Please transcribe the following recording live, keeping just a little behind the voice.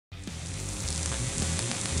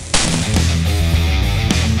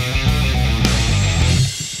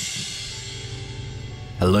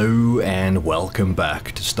Hello and welcome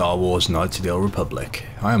back to Star Wars Knights of the Old Republic.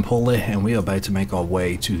 I am Pauleh and we are about to make our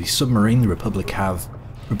way to the submarine the Republic have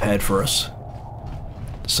prepared for us.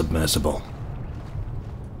 The submersible.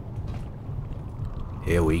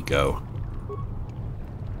 Here we go.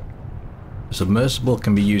 The submersible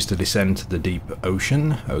can be used to descend to the deep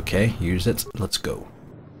ocean. Okay, use it. Let's go.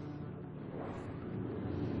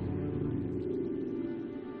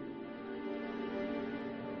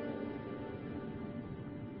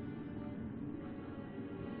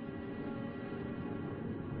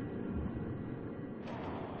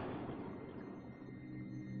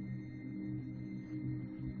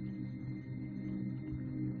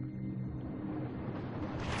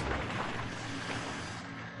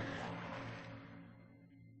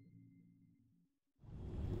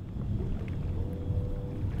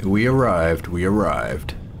 We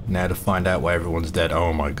arrived. Now to find out why everyone's dead.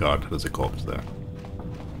 Oh my god, there's a corpse there.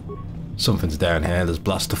 Something's down here. There's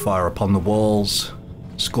blaster fire upon the walls,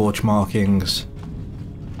 scorch markings.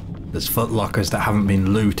 There's footlockers that haven't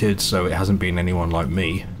been looted, so it hasn't been anyone like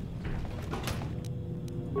me.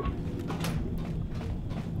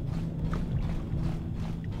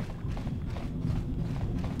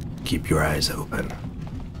 Keep your eyes open.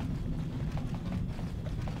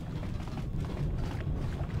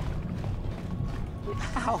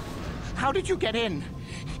 How did you get in?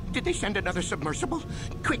 Did they send another submersible?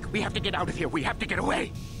 Quick, we have to get out of here. We have to get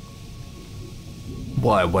away.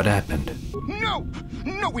 Why? What happened? No!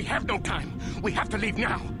 No, we have no time. We have to leave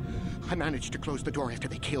now. I managed to close the door after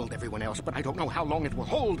they killed everyone else, but I don't know how long it will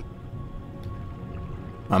hold.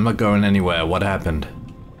 I'm not going anywhere. What happened?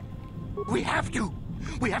 We have to.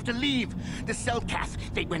 We have to leave. The Selkath,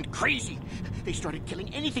 they went crazy. They started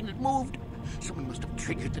killing anything that moved. Someone must have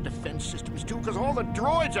triggered the defense systems too, because all the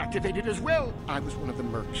droids activated as well. I was one of the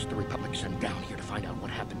mercs the Republic sent down here to find out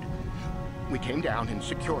what happened. We came down and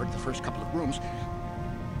secured the first couple of rooms.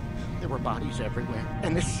 There were bodies everywhere,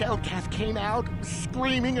 and the Selkath came out,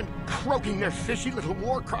 screaming and croaking their fishy little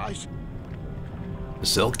war cries. The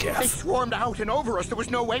Selkath? They swarmed out and over us. There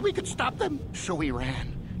was no way we could stop them. So we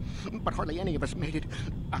ran. But hardly any of us made it.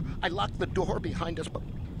 I locked the door behind us, but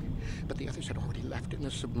the others had already left in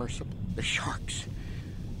the submersible. The sharks,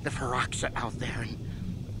 the Ferox are out there, and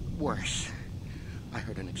worse. I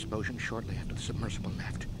heard an explosion shortly after the submersible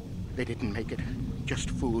left. They didn't make it. Just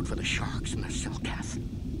food for the sharks and the Selkath,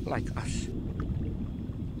 like us.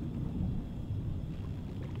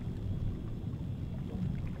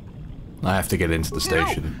 I have to get into the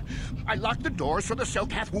station. No! I locked the door so the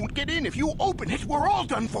Selkath won't get in. If you open it, we're all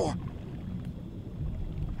done for.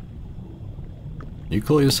 You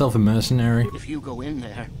call yourself a mercenary? If you go in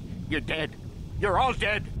there, you're dead. You're all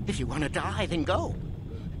dead. If you want to die, then go.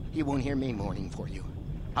 You won't hear me mourning for you.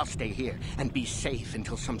 I'll stay here and be safe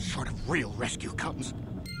until some sort of real rescue comes.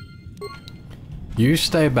 You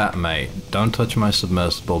stay back, mate. Don't touch my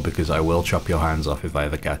submersible because I will chop your hands off if I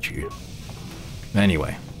ever catch you.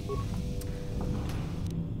 Anyway.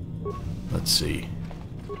 Let's see.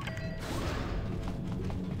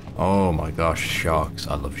 Oh my gosh, sharks.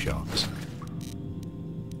 I love sharks.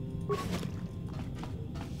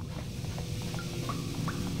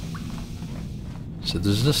 So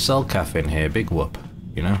there's this Selkath in here, big whoop,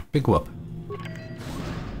 you know, big whoop.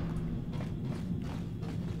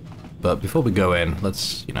 But before we go in,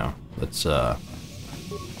 let's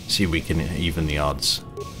see if we can even the odds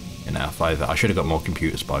in our fight. I should have got more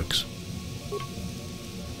computer spikes.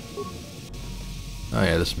 Oh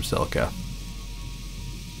yeah, there's some Selkath.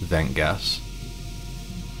 Vent gas.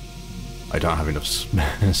 I don't have enough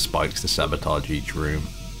spikes to sabotage each room.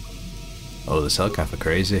 Oh, the Selkath are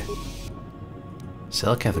crazy.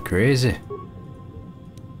 Selkath are crazy.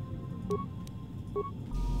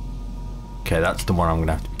 Okay, that's the one I'm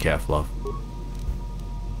gonna have to be careful of.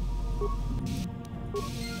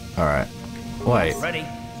 Alright. Wait. Ready?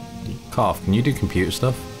 Cough, can you do computer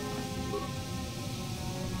stuff?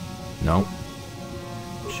 No.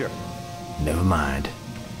 Sure. Never mind.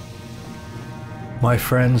 My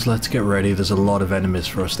friends, let's get ready. There's a lot of enemies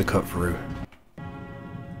for us to cut through.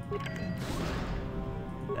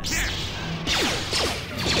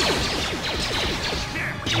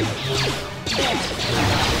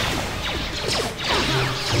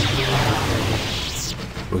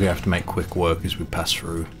 We're gonna have to make quick work as we pass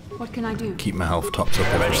through. What can I do? Keep my health topped up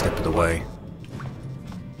every step of the way.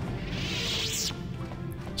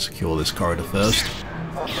 Secure this corridor first.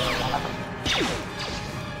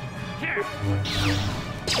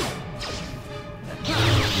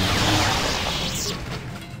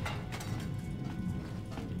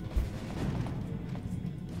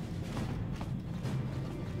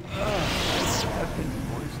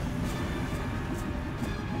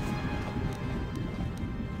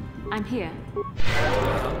 I'm here.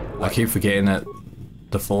 I keep forgetting that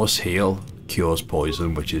the Force Heal cures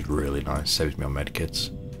poison, which is really nice. Saves me on medkits.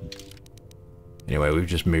 Anyway, we've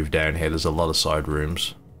just moved down here. There's a lot of side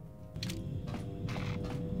rooms.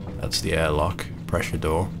 That's the airlock. Pressure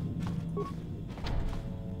door.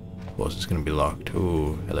 Of course, it's going to be locked.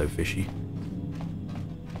 Ooh, hello, fishy.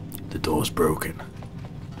 The door's broken.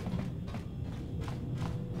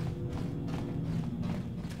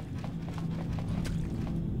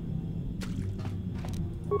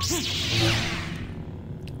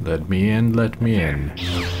 Let me in, let me in.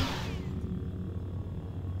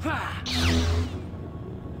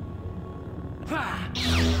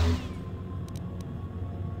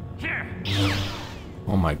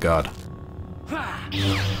 Oh my god.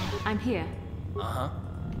 I'm here. Uh-huh.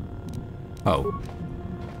 Oh.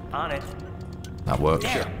 On it. That works.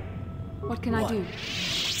 There. What can I do?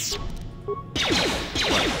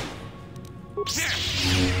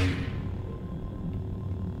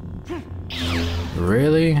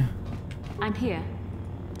 Really? I'm here.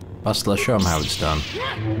 Bastila, show him how it's done.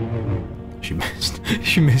 She missed.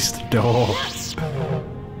 She missed the door.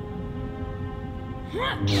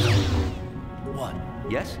 What?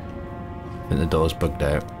 Yes? I think the door's bugged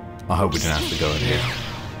out. I hope we didn't have to go in here.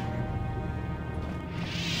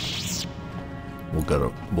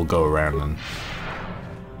 We'll go around then.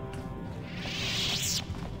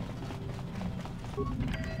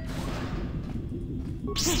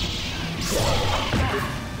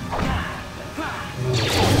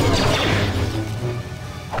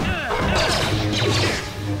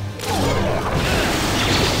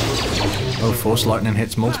 Oh, Force Lightning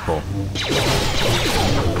hits multiple.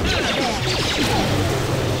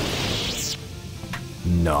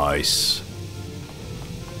 Nice.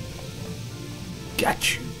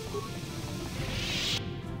 Got you.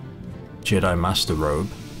 Jedi Master Robe.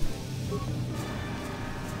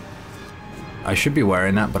 I should be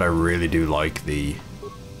wearing that, but I really do like the...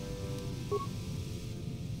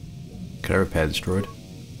 Can I repair this droid?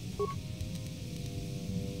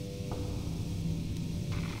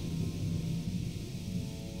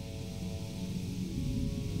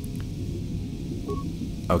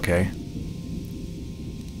 Okay.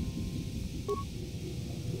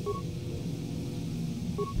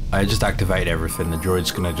 I just activate everything. The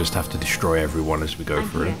droid's gonna just have to destroy everyone as we go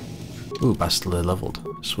through. Ooh, Bastila leveled.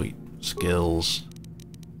 Sweet. Skills.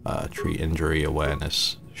 Treat injury,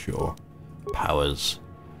 awareness. Sure. Powers.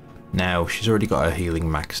 Now, she's already got her healing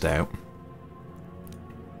maxed out.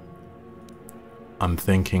 I'm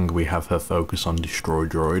thinking we have her focus on destroy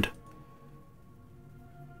droid.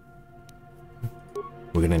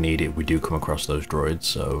 We're gonna need it if we do come across those droids,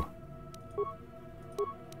 so...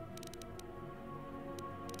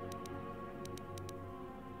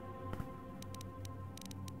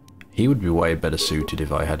 He would be way better suited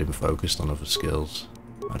if I had him focused on other skills.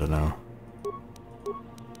 I don't know.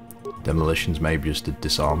 Demolitions maybe just to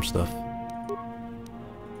disarm stuff.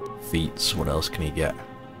 Feats, what else can he get?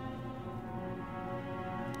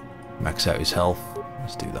 Max out his health.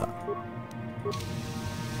 Let's do that.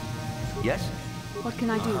 Yes? What can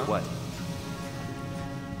I do? What?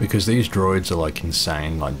 Because these droids are like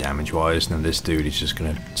insane, like damage wise, and then this dude is just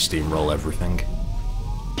gonna steamroll everything.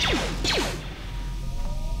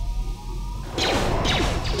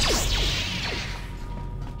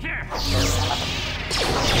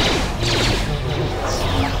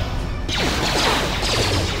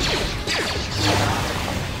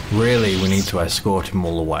 Really, we need to escort him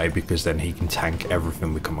all the way because then he can tank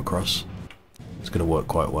everything we come across. It's gonna work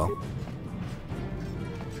quite well.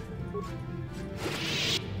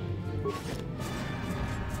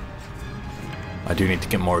 I do need to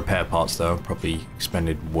get more repair parts though, probably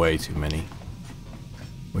expended way too many.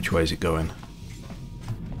 Which way is it going?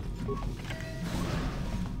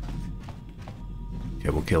 Okay,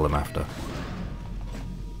 we'll kill him after.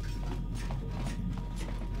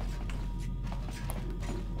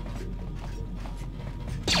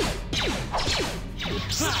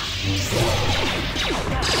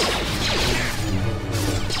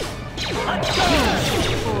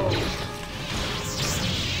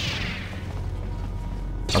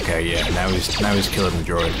 Okay, yeah, now he's killing the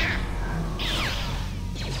droid.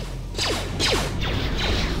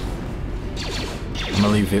 I'm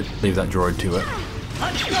gonna leave that droid to it.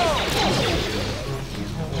 Let's go!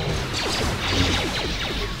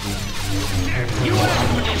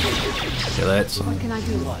 Okay, let's. What can I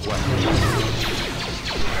do? What?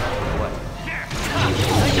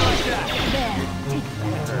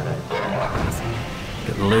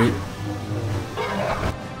 Get the loot.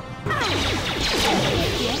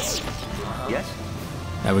 Yes?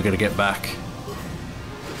 Now we're gonna get back.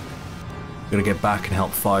 Gotta get back and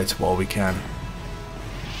help fight while we can.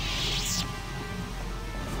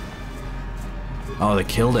 Oh, they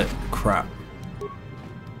killed it. Crap.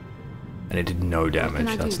 And it did no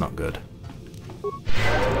damage. That's not good.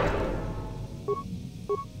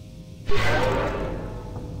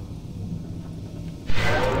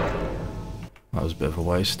 That was a bit of a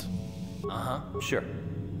waste. Sure.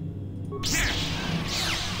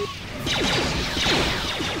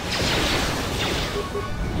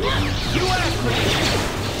 You asked me!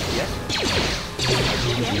 Yes?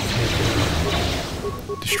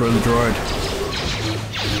 Destroy the droid.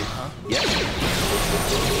 Yes?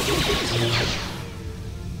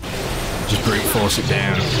 Just brute force it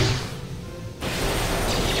down.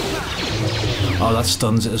 Oh, that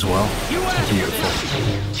stuns it as well. Beautiful.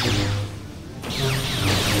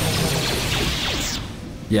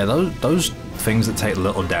 Yeah, those things that take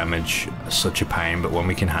little damage are such a pain, but when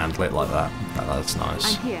we can handle it like that, that's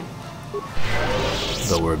nice. I'm here.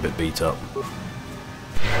 Though we're a bit beat up.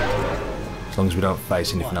 As long as we don't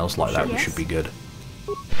face anything else like that, we should be good.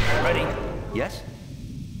 Ready? Yes?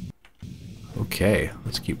 Okay,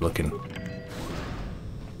 let's keep looking.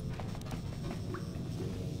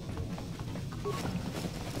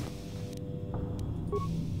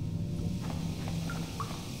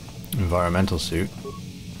 Environmental suit.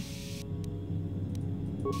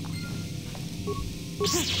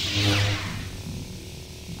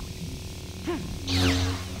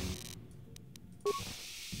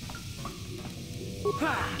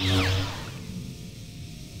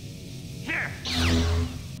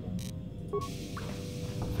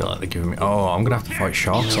 Feel like they're giving me. Oh, I'm gonna have to fight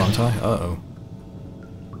sharks, aren't I? Uh-oh.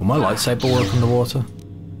 Will my lightsaber work underwater?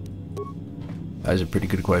 That is a pretty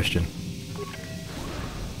good question.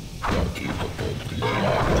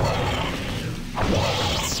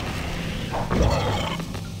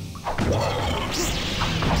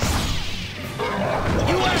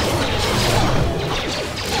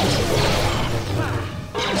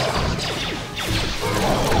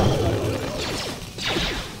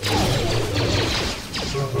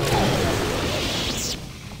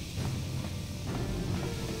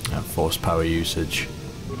 Force power usage.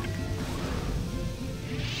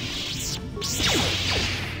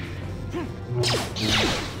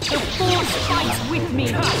 The Force fights with me.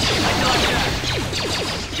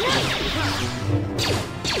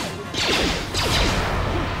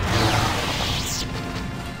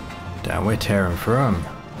 Damn, we're tearing through 'em.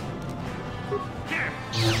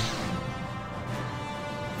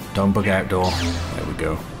 Don't bug out door. There we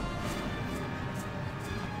go.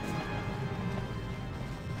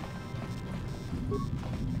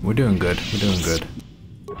 We're doing good. We're doing good.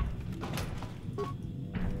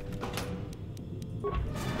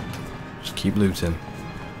 Just keep looting.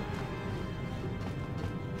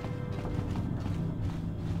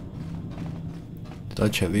 Did I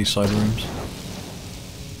check these side rooms?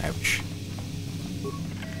 Ouch.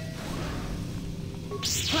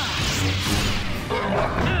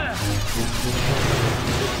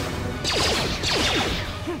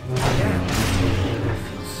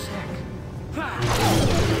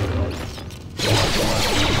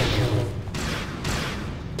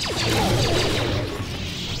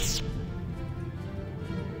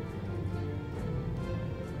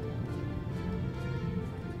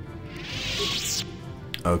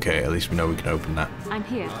 Okay, at least we know we can open that. I'm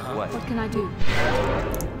here. What? What can I do?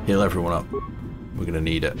 Heal everyone up. We're gonna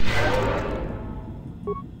need it.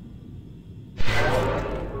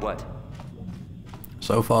 What?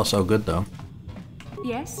 So far, so good, though.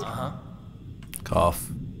 Yes? Cough.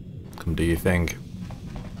 Come do your thing.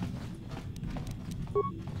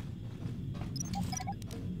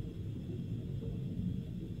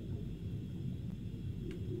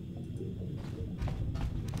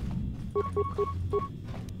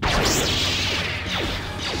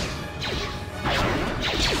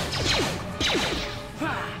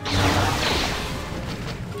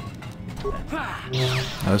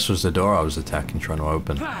 Now, this was the door I was attacking, trying to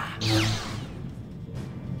open.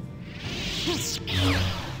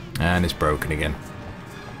 And it's broken again.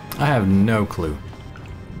 I have no clue.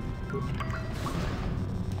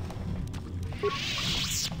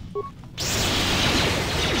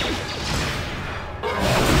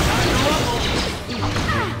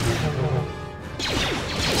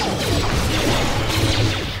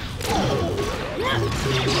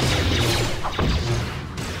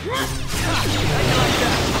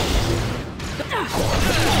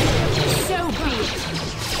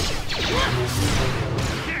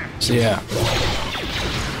 So yeah,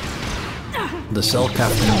 the cell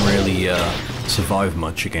cap didn't really survive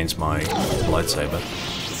much against my lightsaber,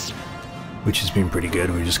 which has been pretty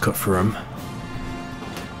good. We just cut through him.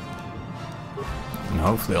 And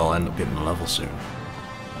hopefully I'll end up getting a level soon.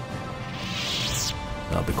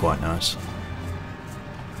 That'll be quite nice.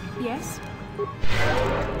 Yes?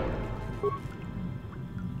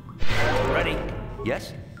 Ready?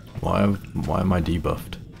 Yes? Why am I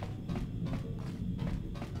debuffed?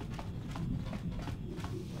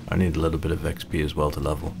 I need a little bit of XP as well to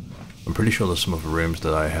level. I'm pretty sure there's some other rooms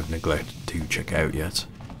that I have neglected to check out yet.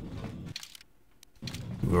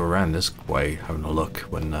 We were around this way having a look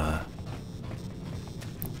when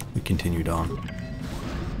we continued on.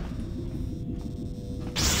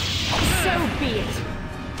 So be it.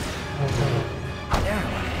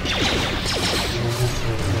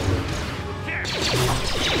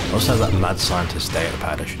 I also have that mad scientist data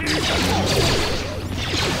pad I should use.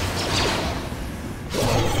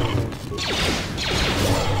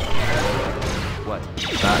 What?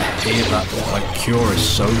 That like cure is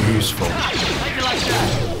so useful.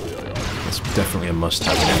 It's definitely a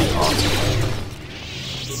must-have in any party.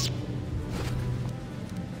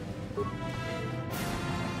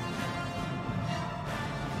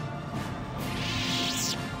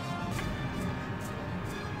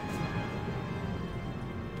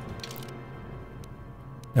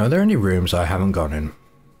 Now, are there any rooms I haven't gone in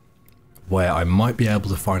where I might be able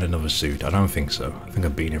to find another suit? I don't think so. I think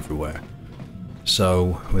I've been everywhere.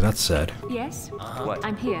 So, with that said... Yes? What?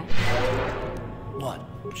 I'm here. What?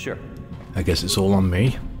 Sure. I guess it's all on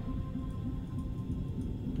me.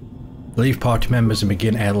 Leave party members and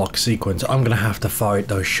begin airlock sequence. I'm gonna have to fight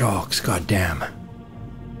those sharks, god damn.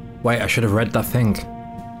 Wait, I should have read that thing.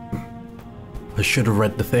 I should have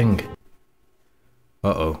read the thing.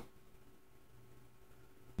 Uh-oh.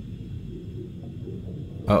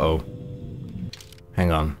 Uh-oh.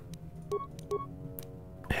 Hang on.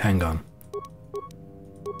 Hang on.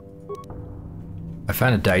 I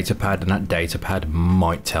found a data pad and that data pad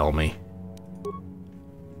might tell me.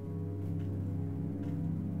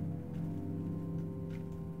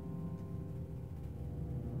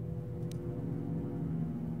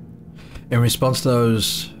 In response to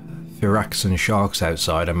those Firaxan sharks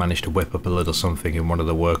outside, I managed to whip up a little something in one of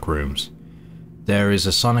the workrooms. There is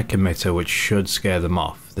a sonic emitter which should scare them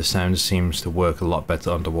off. The sound seems to work a lot better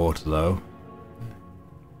underwater though.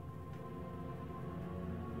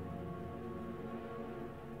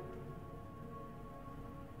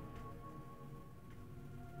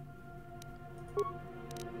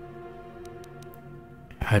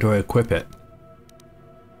 How do I equip it?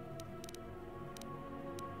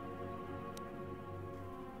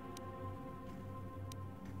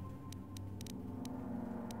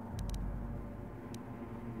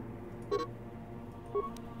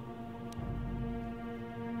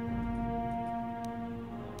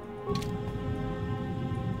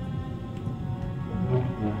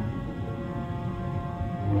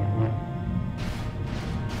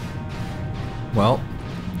 Well,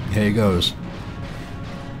 here goes.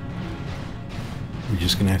 We're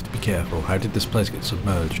just gonna have to be careful. How did this place get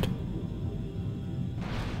submerged?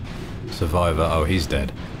 Survivor. Oh, he's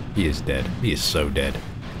dead. He is dead. He is so dead.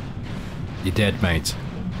 You're dead, mate.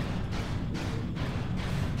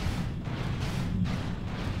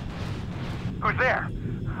 Who's there?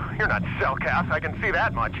 You're not Cellcast, I can see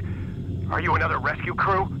that much. Are you another rescue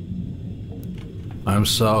crew? I'm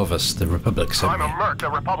Salvus, the Republic sent I'm me. a merc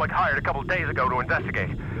the Republic hired a couple days ago to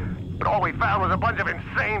investigate. But all we found was a bunch of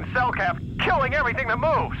insane Cellcast killing everything that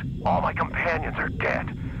moves. All my companions are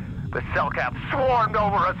dead. The Cellcast swarmed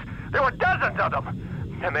over us. There were dozens of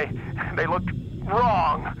them. And they looked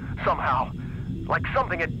wrong, somehow. Like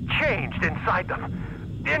something had changed inside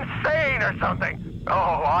them. Insane or something.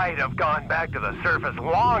 Oh, I'd have gone back to the surface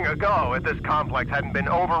long ago if this complex hadn't been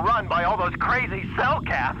overrun by all those crazy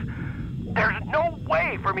Cellcasts. There's no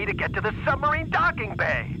way for me to get to the submarine docking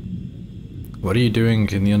bay. What are you doing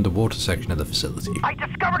in the underwater section of the facility? I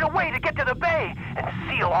discovered a way to get to the bay and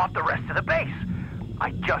seal off the rest of the base.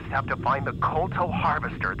 I just have to find the KOTOR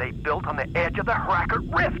harvester they built on the edge of the Harakert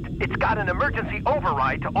Rift. It's got an emergency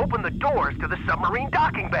override to open the doors to the submarine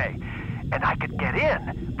docking bay. And I could get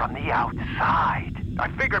in from the outside. I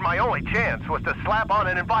figured my only chance was to slap on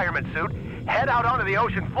an environment suit, head out onto the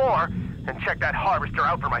ocean floor, and check that harvester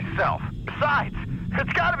out for myself. Besides,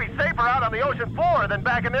 it's gotta be safer out on the ocean floor than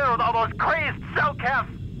back in there with all those crazed Cellcast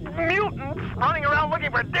mutants running around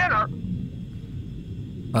looking for dinner.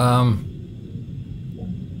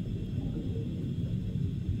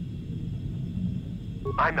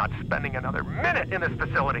 I'm not spending another minute in this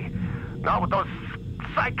facility. Not with those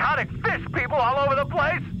psychotic fish people all over the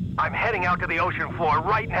place. I'm heading out to the ocean floor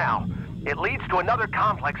right now. It leads to another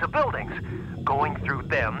complex of buildings. Going through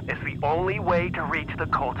them is the only way to reach the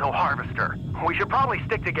KOTOR harvester. We should probably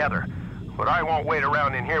stick together, but I won't wait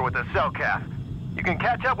around in here with the Cellcast. You can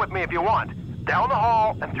catch up with me if you want. Down the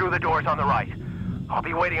hall and through the doors on the right. I'll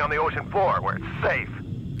be waiting on the ocean floor where it's safe.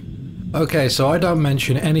 Okay, so I don't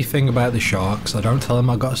mention anything about the sharks. I don't tell them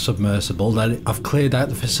I got a submersible, that I've cleared out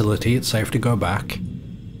the facility, it's safe to go back.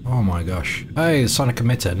 Oh my gosh. Hey, sonic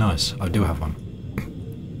emitter, nice. I do have one.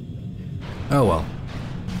 Oh well.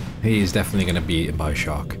 He is definitely going to be eaten by a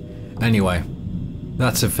shark. Anyway,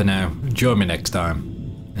 that's it for now. Join me next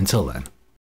time. Until then.